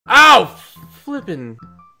Ow! Flippin'.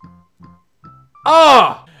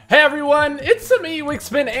 Oh! Hey everyone, it's me,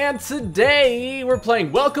 Wixspin, and today we're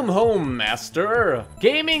playing Welcome Home, Master.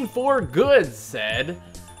 Gaming for Good said,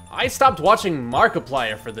 I stopped watching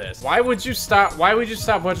Markiplier for this. Why would you stop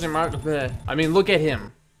watching Markiplier? I mean, look at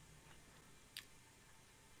him.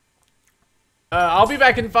 I'll be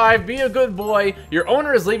back in 5. Be a good boy. Your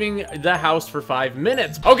owner is leaving the house for 5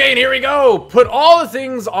 minutes. Okay, and here we go. Put all the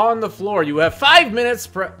things on the floor. You have 5 minutes.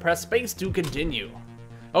 Press space to continue.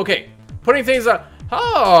 Okay, putting things up.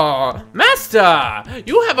 Oh, Master,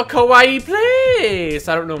 you have a kawaii place.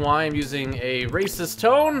 I don't know why I'm using a racist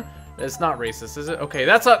tone. It's not racist, is it? Okay,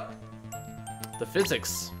 that's the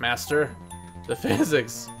physics, Master. The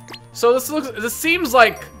physics. So this seems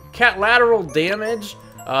like cat lateral damage.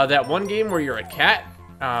 That one game where you're a cat,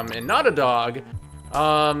 and not a dog.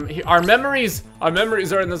 Our memories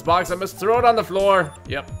are in this box. I must throw it on the floor.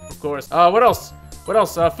 Yep, of course. What else? What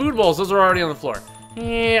else? Food bowls, those are already on the floor.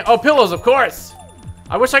 Oh, pillows, of course.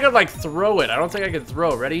 I wish I could, like, throw it. I don't think I can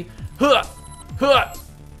throw. Ready? Huh! Huh!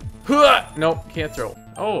 Huh! Nope, can't throw.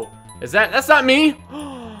 Oh, that's not me?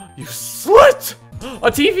 You slut!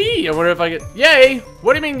 A TV! I wonder if I get, yay!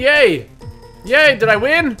 What do you mean, yay? Yay, did I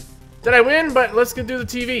win? Did I win? But let's go do the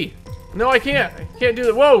TV. No, I can't. I can't do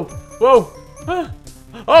that. Whoa! Whoa!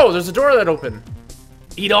 Oh, there's a door that opened.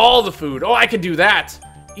 Eat all the food. Oh, I can do that.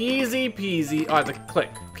 Easy peasy. Oh, I have to click.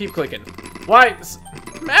 Keep clicking. Why?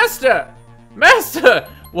 Master! Master!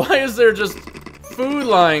 Why is there just food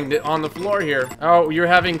lying on the floor here? Oh, you're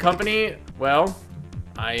having company? Well,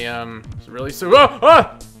 I, really so. Oh!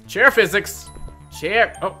 Oh! Chair physics.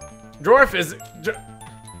 Chair. Oh. Drawer physics.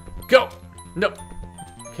 Go. No.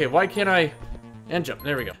 Okay, why can't I and jump?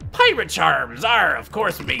 There we go. Pirate charms are, of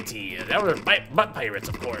course, matey. That were butt pirates,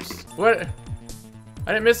 of course. What?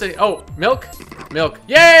 I didn't miss any. Oh, milk? Milk.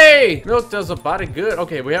 Yay! Milk does a body good.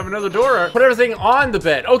 Okay, we have another door. Put everything on the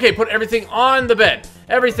bed. Okay, put everything on the bed.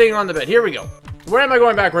 Everything on the bed. Here we go. Where am I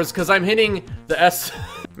going backwards? Because I'm hitting the S.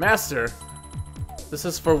 Master, this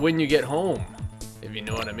is for when you get home. If you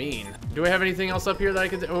know what I mean. Do I have anything else up here that I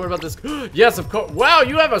can do? Oh, what about this? Yes, of course. Wow,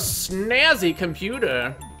 you have a snazzy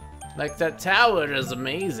computer. Like, that tower is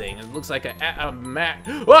amazing. It looks like a Mac.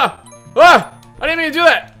 Ah! Ah! I didn't mean to do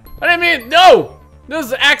that. I didn't mean, no! This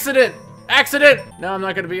is an accident. Accident. Now I'm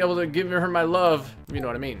not going to be able to give her my love. You know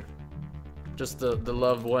what I mean. Just the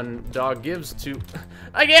love one dog gives to.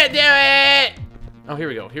 I can't do it! Oh, here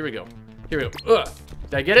we go. Here we go. Here we go. Ugh.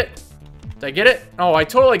 Did I get it? Did I get it? Oh, I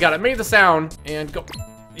totally got it. Made the sound and go.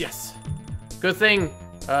 Yes. Good thing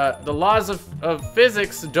the laws of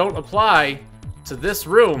physics don't apply to this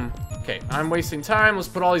room. Okay, I'm wasting time. Let's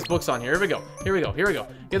put all these books on here. Here we go. Here we go. Here we go.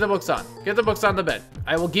 Get the books on. Get the books on the bed.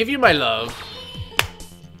 I will give you my love.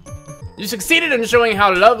 You succeeded in showing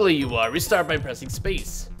how lovely you are. Restart by pressing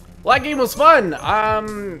space. Well, that game was fun.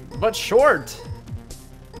 But short.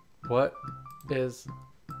 What is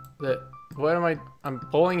that? What am I'm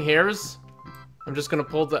pulling hairs? I'm just gonna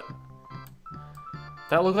pull the.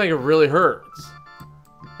 That looked like it really hurts.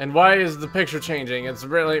 And why is the picture changing? It's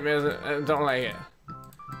really, I don't like it.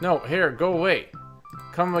 No, here, go away.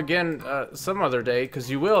 Come again some other day, cause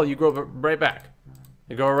you will. You go right back.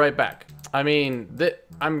 You go right back. I mean,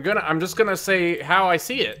 I'm just gonna say how I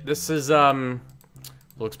see it. This is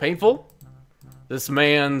looks painful. This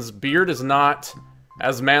man's beard is not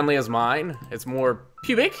as manly as mine. It's more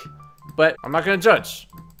pubic, but I'm not gonna judge.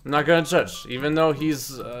 I'm not gonna judge, even though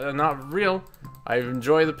he's not real. I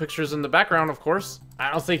enjoy the pictures in the background, of course. I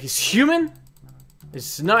don't think he's human.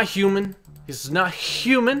 He's not human. He's not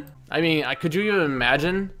human. I mean, could you even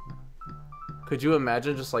imagine? Could you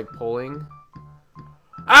imagine just like pulling?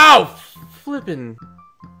 Ow! Flippin'.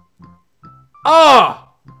 Oh!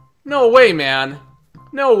 No way, man.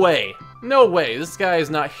 No way. No way. This guy is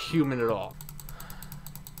not human at all.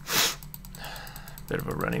 Bit of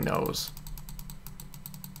a runny nose.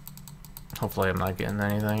 Hopefully I'm not getting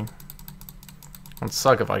anything. It'd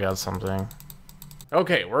suck if I got something.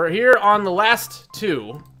 Okay, we're here on the last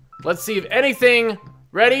 2. Let's see if anything.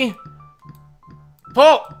 Ready?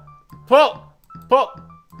 Pull! Pull! Pull!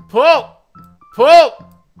 Pull! Pull!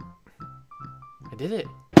 I did it.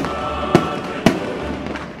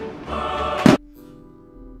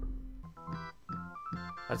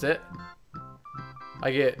 That's it?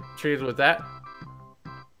 I get treated with that?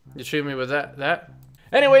 You treat me with that?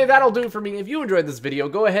 Anyway, that'll do it for me. If you enjoyed this video,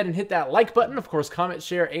 go ahead and hit that like button. Of course, comment,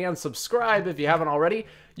 share, and subscribe if you haven't already.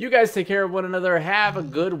 You guys take care of one another. Have a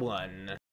good one.